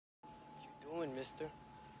doing, mister?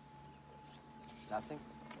 Nothing?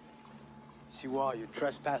 Yes, you are. You're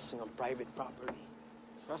trespassing on private property.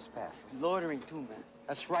 Trespassing? Loitering, too, man.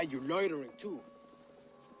 That's right, you're loitering, too.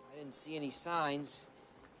 I didn't see any signs.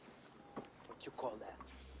 What you call that?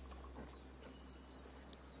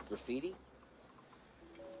 Graffiti?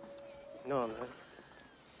 No, man.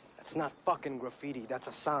 That's not fucking graffiti. That's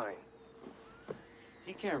a sign.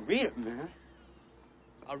 He can't read it, man.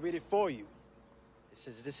 I'll read it for you. It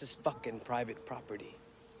says this is fucking private property.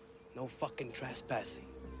 No fucking trespassing.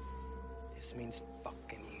 This means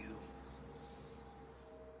fucking you.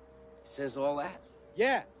 It says all that?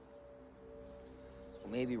 Yeah.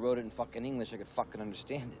 Well, maybe he wrote it in fucking English. I could fucking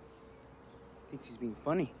understand it. Thinks he's being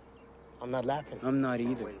funny. I'm not laughing. I'm not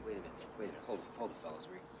either. Wait a minute. Hold it, fellas.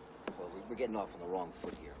 We're getting off on the wrong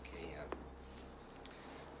foot here, okay?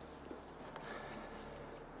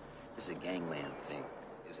 This is a gangland thing,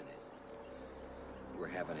 isn't it? We're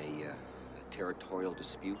having a territorial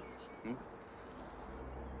dispute,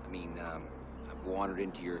 I mean, I've wandered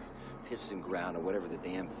into your pissing ground or whatever the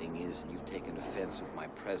damn thing is, and you've taken offense with my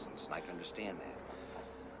presence, and I can understand that.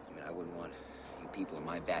 I mean, I wouldn't want you people in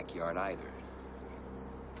my backyard either.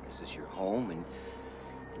 This is your home, and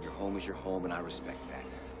your home is your home, and I respect that.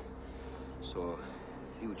 So,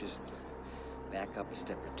 if you would just back up a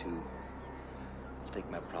step or two, I'll take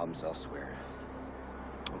my problems elsewhere.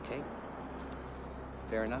 Okay?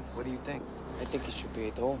 Fair enough? What do you think? I think he should pay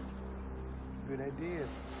a toll. Good idea.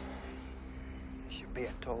 You should pay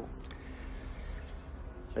a toll.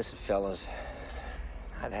 Listen, fellas,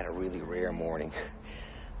 I've had a really rare morning.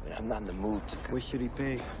 I mean, I'm not in the mood to... What should he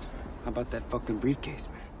pay? How about that fucking briefcase,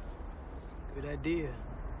 man? Good idea.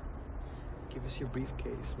 Give us your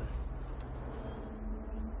briefcase, man.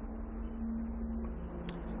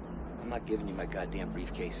 I'm not giving you my goddamn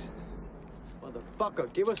briefcase.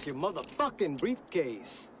 Motherfucker, give us your motherfucking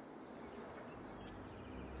briefcase.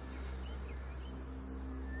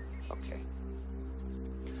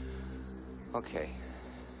 Okay.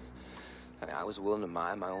 I mean, I was willing to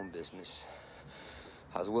mind my own business.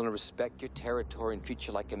 I was willing to respect your territory and treat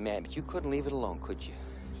you like a man, but you couldn't leave it alone, could you?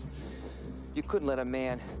 You couldn't let a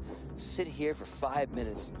man sit here for 5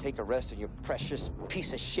 minutes and take a rest on your precious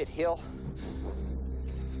piece of shit hill?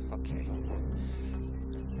 Okay.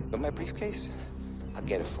 You want my briefcase? I'll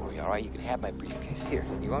get it for you, all right? You can have my briefcase. Here,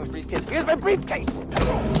 you want my briefcase? Here's my briefcase! Here's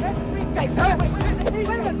the briefcase, huh? Wait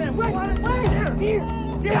a minute, wait! Here!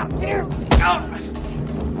 Here!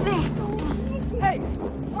 Hey,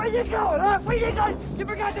 where you going, huh? Where you going? You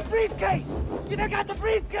forgot the briefcase! You forgot the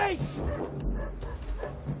briefcase!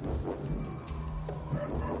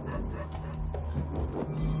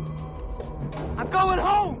 I'm going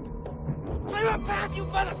home! Clear a path, you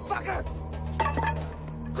motherfucker!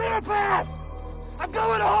 Clear a path! I'm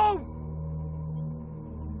going home!